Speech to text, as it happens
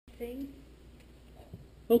anything?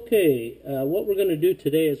 Okay, what we're going to do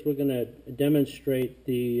today is we're going to demonstrate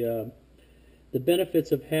the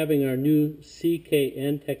benefits of having our new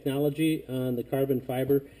CKN technology on the carbon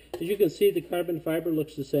fiber. As you can see, the carbon fiber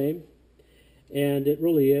looks the same, and it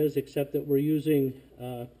really is, except that we're using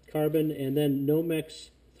carbon and then Nomex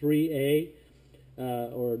IIIa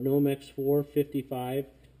or Nomex 455,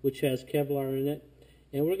 which has Kevlar in it.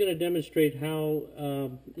 And we're going to demonstrate how,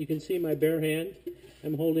 you can see my bare hand,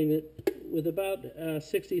 I'm holding it with about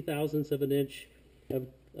 60 thousandths of an inch of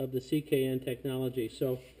the CKN technology.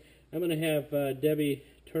 So I'm going to have Debbie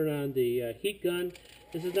turn on the heat gun.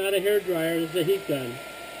 This is not a hair dryer, this is a heat gun.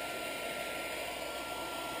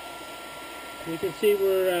 You can see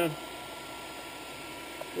we're at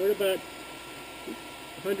about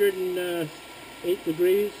 108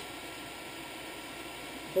 degrees.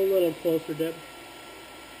 Hold a little closer, Deb.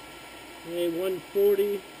 Okay,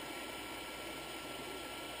 140,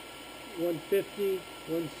 150,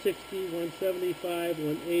 160, 175,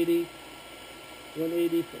 180,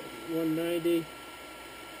 180, 190,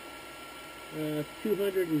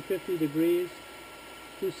 250 degrees,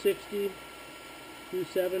 260,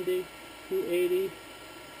 270, 280.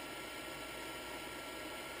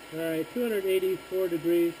 All right, 284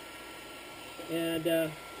 degrees, and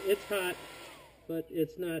it's hot, but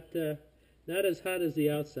it's not as hot as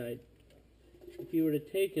the outside. If you were to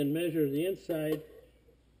take and measure the inside,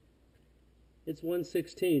 it's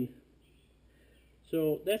 116.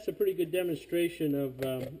 So that's a pretty good demonstration of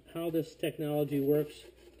how this technology works.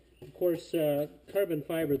 Of course, carbon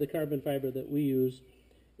fiber, the carbon fiber that we use,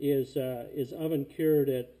 is oven cured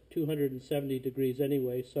at 270 degrees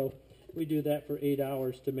anyway, so we do that for 8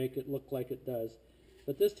 hours to make it look like it does.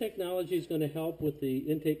 But this technology is going to help with the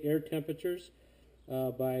intake air temperatures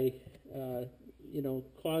by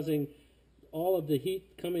causing all of the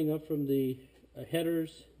heat coming up from the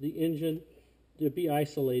headers, the engine, to be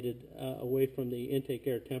isolated away from the intake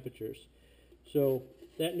air temperatures. So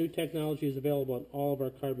that new technology is available on all of our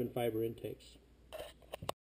carbon fiber intakes.